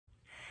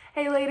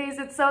Hey ladies,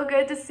 it's so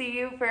good to see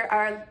you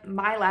for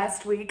my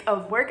last week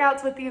of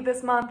workouts with you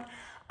this month.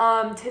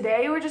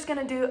 Today we're just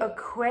gonna do a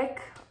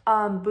quick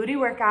booty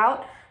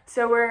workout.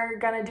 So we're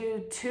gonna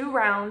do 2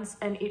 rounds,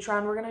 and each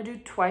round we're gonna do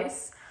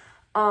twice.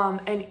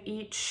 And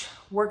each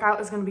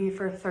workout is gonna be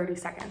for 30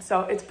 seconds.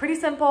 So it's pretty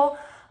simple,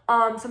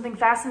 something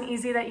fast and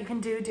easy that you can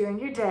do during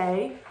your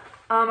day.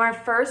 Our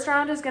first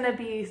round is gonna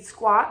be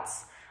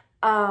squats,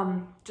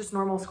 just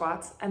normal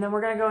squats. And then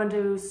we're gonna go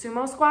into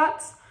sumo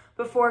squats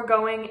before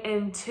going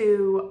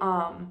into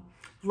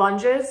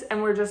lunges,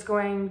 and we're just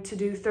going to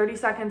do 30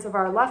 seconds of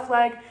our left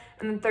leg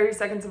and then 30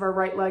 seconds of our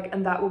right leg,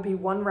 and that will be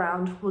 1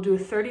 round. We'll do a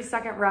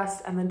 30-second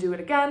rest and then do it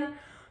again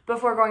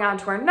before going on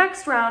to our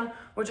next round,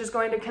 which is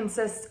going to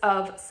consist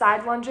of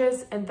side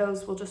lunges, and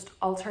those will just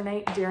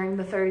alternate during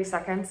the 30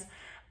 seconds.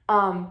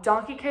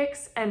 Donkey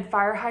kicks and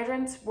fire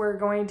hydrants, we're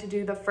going to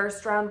do the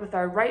first round with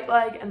our right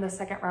leg and the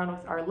second round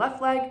with our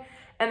left leg.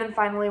 And then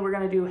finally, we're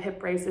gonna do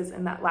hip raises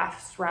in that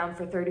last round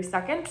for 30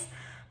 seconds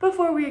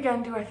before we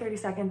again do our 30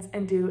 seconds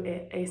and do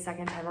it a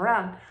second time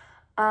around.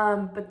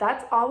 But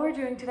that's all we're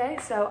doing today.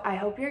 So I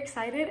hope you're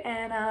excited,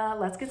 and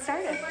let's get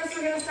started. So first,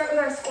 we're gonna start with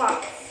our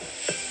squats.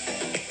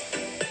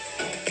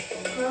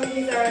 So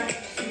these are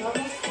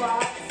normal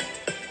squats.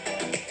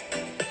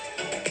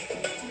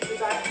 Keep your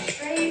back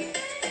straight.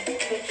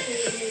 Make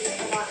sure you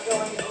are not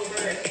going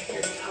over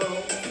your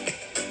toes.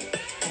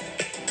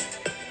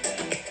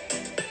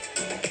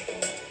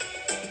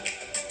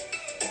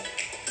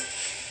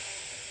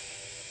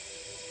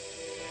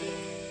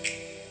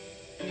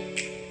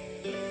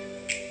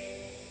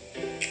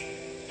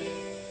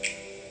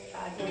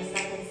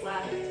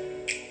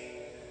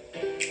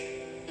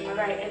 All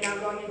right, and now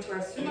going into our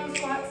sumo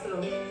squat,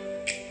 so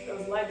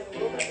those legs a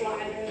little bit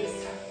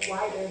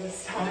wider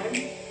this time.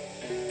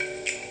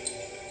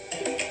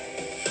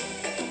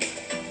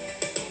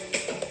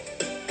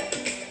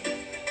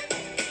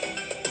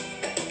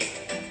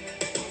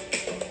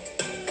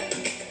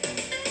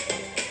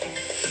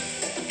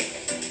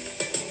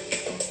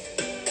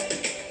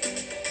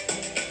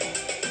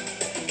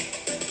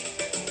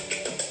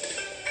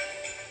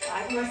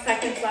 Five more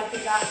seconds left, we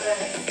got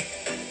this.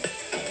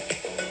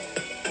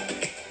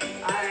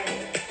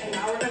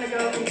 We're gonna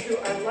go into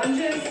our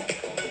lunges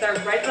with our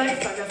right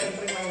leg, so I guess I'm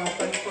putting my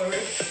left leg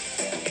forward.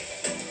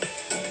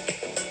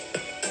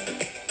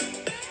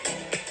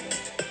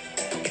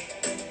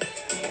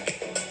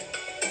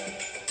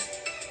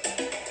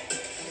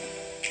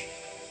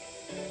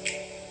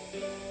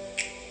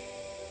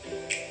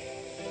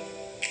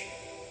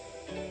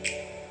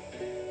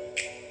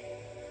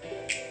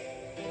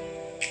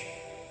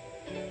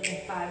 And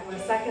 5 more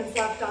seconds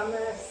left on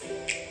this.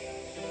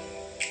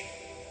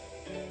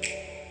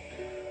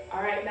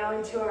 All right, now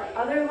into our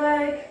other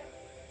leg.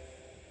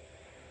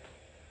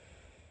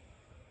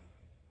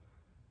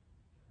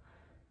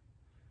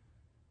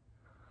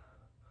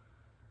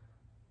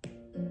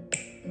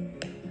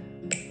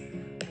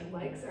 My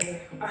legs are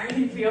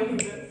already feeling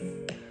this.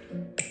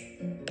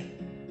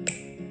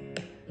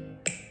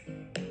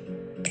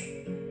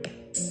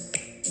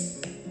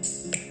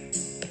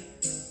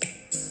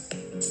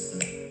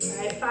 All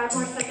right, 5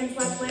 more seconds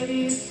left,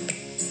 ladies.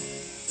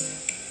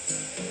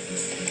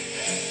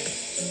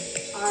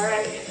 All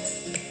right,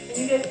 and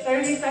you get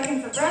 30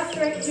 seconds of rest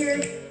right here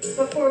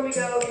before we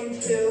go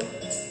into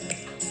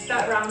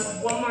that round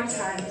one more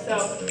time.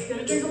 So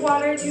get a drink of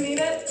water if you need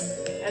it.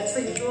 As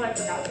per usual, I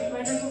forgot to take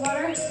my drink of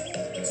water,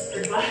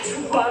 or glass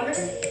of water.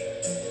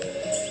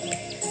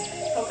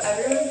 Hope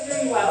everyone's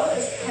doing well.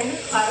 It's kind of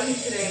cloudy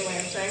today in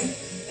Lansing.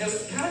 It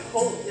was kind of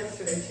cold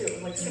yesterday too. It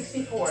was like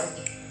 64,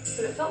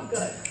 but it felt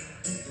good.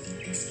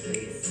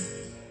 These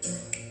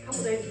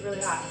couple days was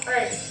really hot. All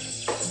right.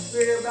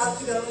 We're about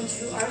to go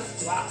into our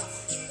squats.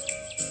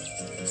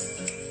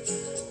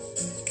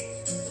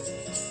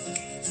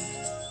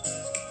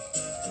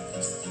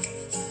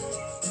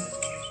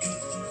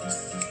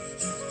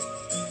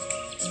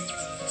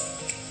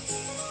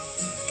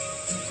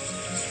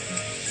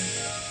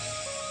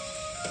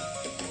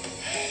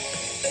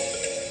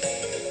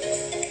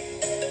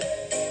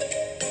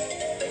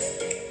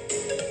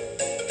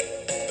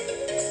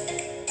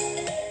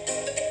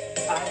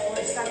 Five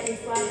more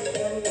seconds left, and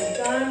then we're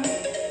done.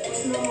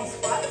 Normal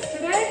squats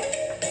today.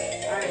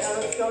 All right, now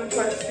let's go into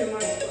our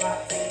sumo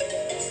squats.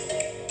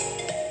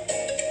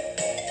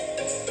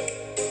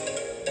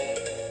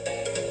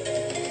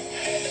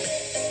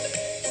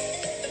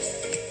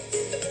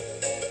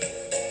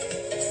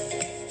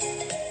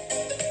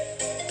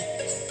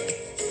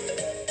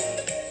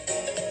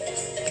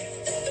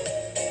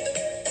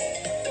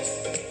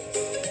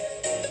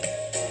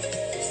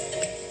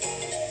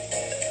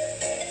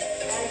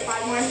 All right,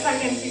 5 more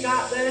seconds, you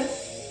got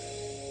this.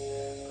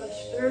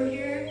 Through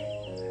here.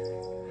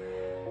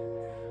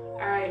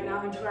 All right,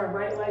 now into our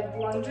right leg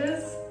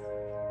lunges.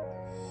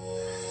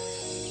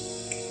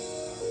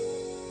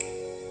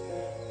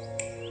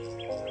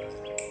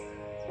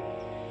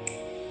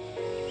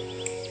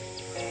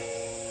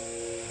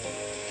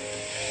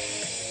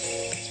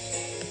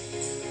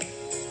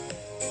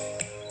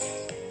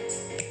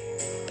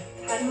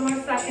 Ten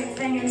more seconds,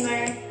 hang in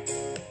there.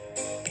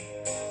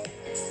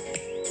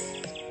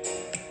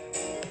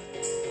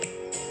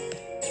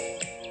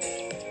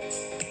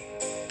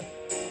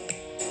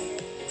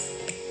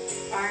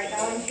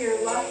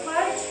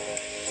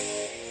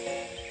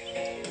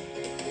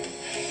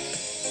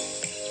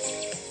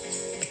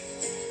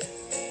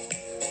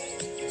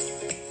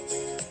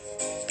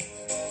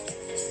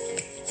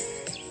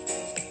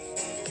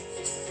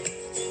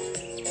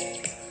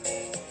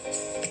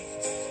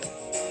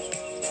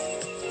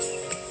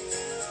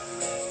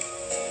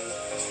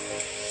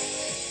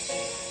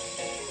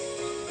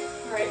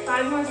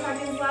 5 more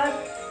seconds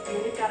left, and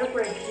then you've got a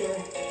break here.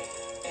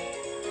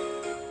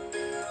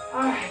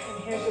 All right,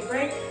 and here's your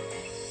break.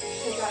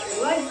 Shake out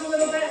your legs a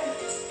little bit.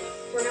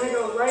 We're gonna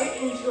go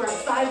right into our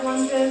side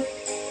lunges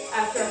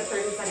after our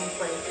 30-second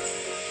break.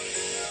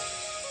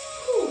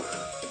 Whew.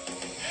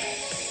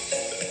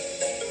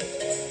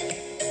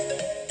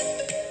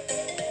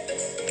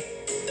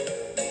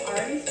 I'm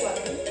already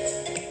sweating.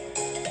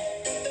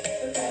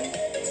 It's okay.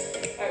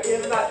 All right, we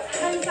have about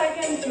 10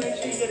 seconds. Make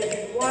sure you get a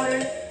drink of water.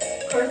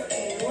 Of course, if you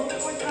need a little bit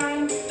more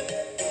time,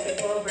 take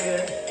a little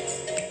breather.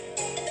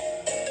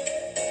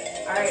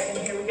 All right, and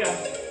here we go.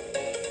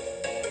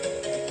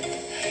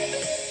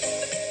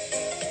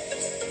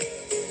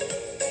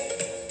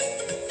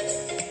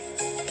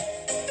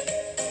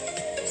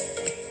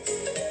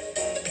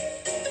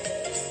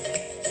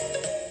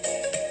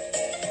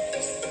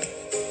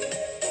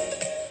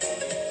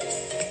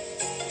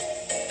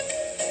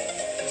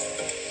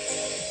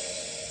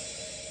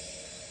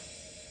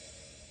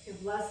 You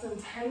have less than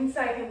 10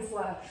 seconds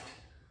left.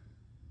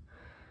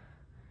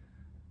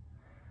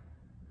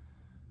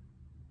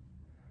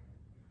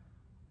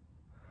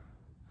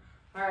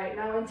 All right,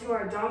 now into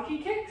our donkey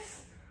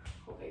kicks.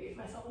 Hope I gave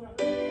myself enough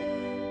room here.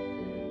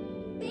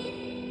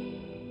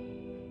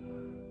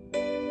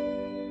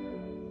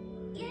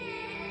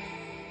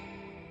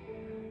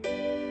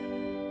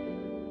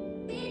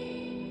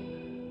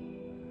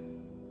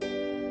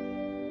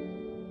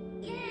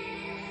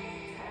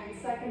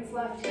 10 seconds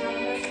left here on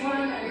this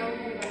one, and then we're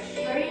gonna go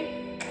straight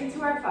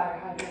into our fire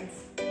hydrants.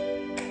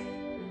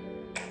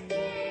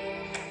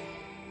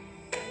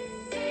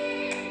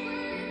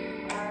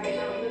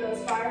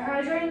 Fire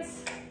hydrants.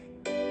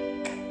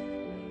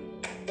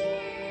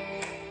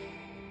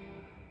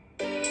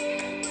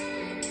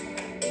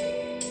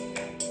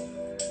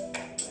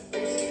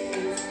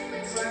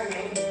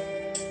 Burning.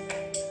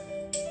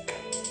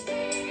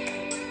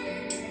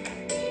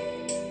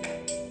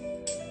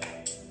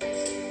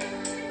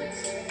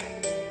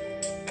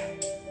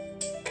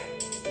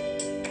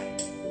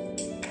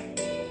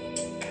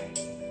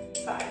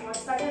 5 more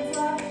seconds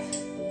left.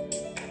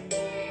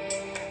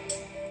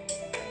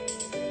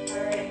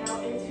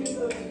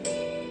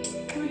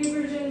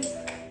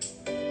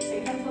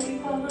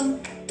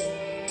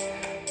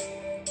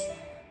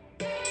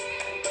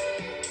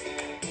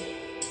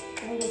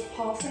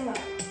 Pulsing up.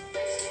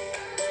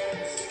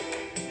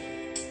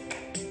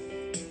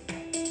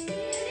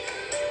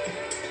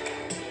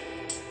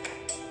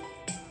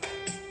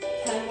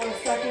 10 more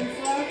seconds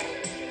left.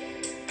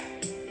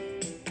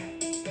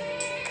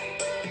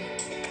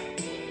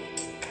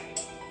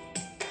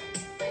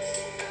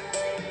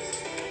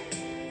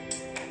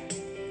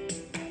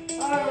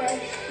 All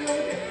right, we'll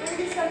get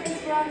 30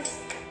 seconds rest.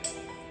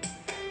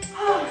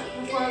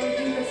 Before we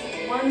do this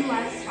one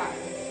last time.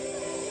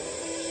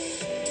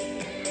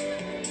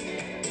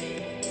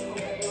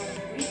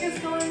 Is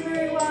going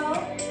very well.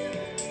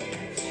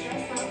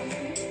 Stress out this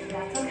week,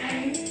 that's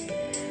okay.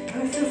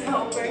 This is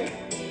helping.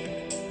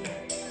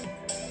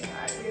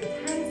 Alright, we have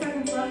 10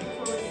 seconds left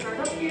before we start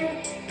up here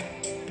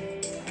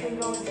and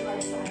go into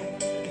our side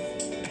lunges.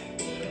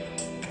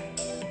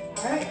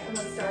 Alright, and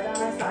let's start on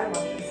our side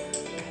lunges.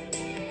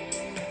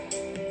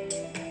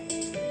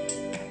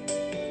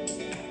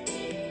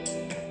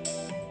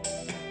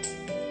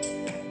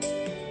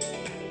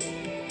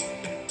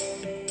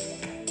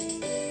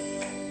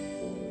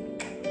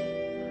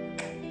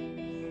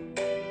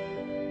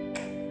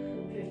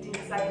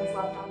 Seconds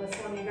left on this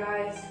one, you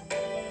guys.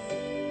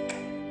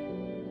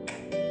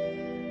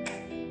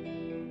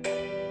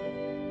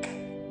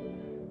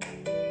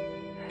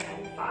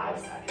 And 5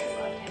 seconds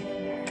left, hang in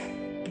there.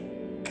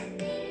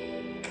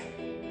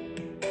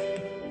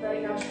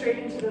 Right now, straight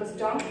into those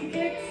donkey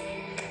kicks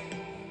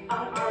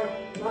on our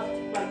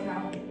left leg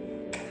now.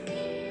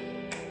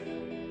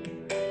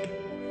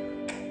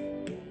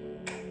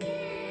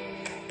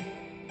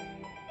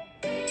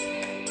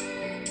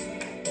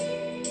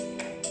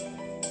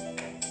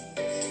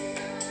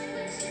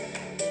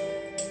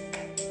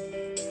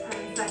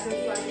 10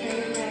 seconds left, hang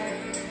in there.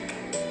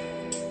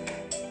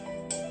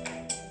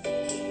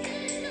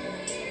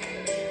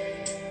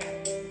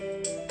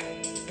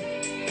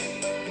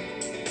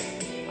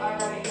 All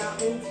right, now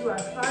into our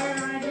fire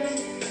hydrant.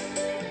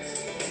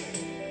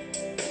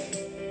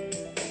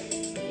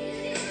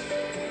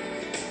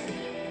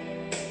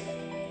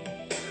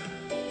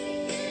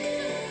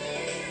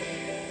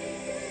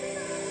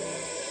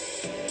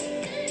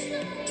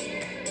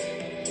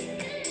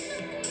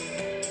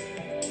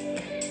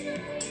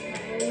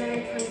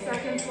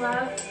 Seconds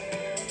left.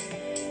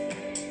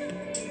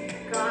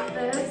 Got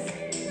this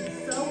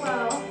so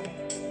well.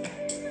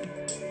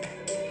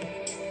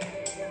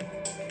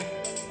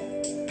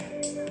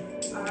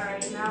 All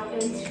right, now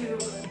into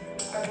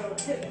our little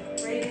hip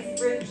raise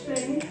bridge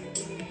thing.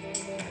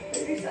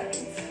 30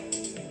 seconds.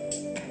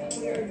 And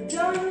we are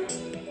done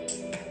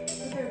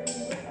with our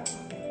workout.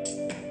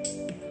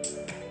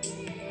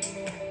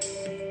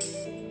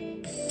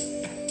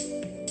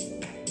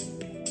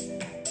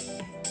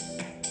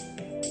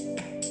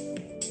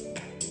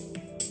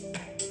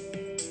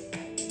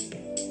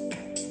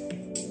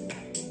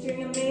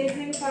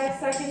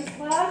 5 seconds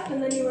left,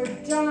 and then you are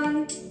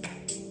done.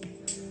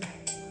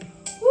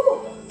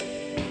 Whew.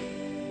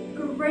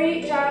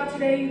 Great job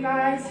today, you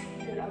guys.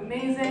 You did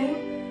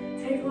amazing.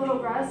 Take a little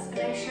rest and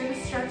make sure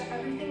to stretch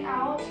everything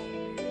out.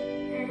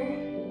 Here,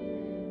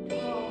 a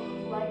little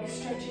leg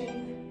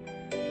stretching.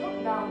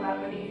 Not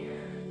that many.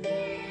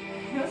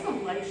 You know,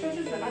 some leg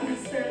stretches, but not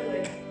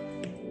necessarily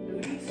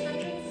booty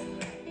stretches.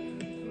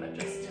 I'm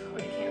just, oh,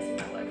 you can't see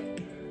my leg.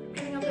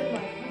 Getting up in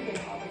like, what do they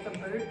call it, like the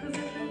bird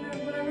position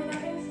or whatever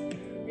that is?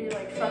 Where your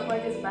like front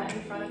leg is bent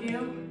in front of you,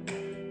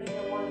 and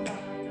your one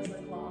behind is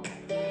like long.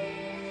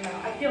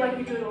 I feel like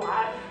we do it a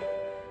lot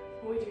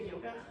when we do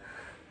yoga.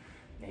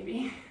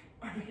 Maybe.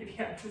 Or maybe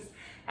I'm just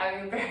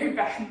having a very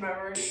bad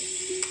memory.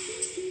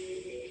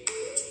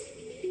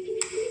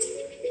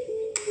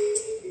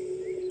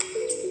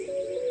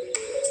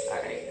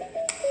 Alright.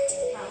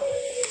 Now.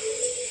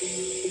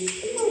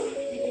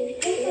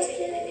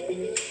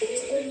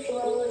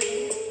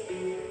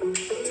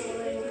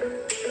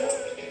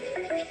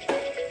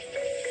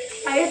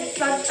 I had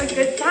such a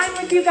good time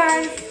with you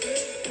guys.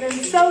 And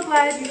I'm so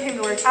glad you came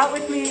to work out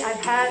with me.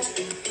 I've had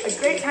a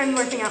great time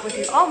working out with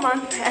you all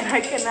month, and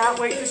I cannot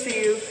wait to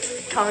see you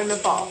come in the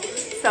fall.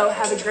 So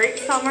have a great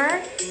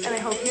summer, and I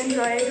hope you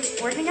enjoyed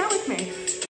working out with me.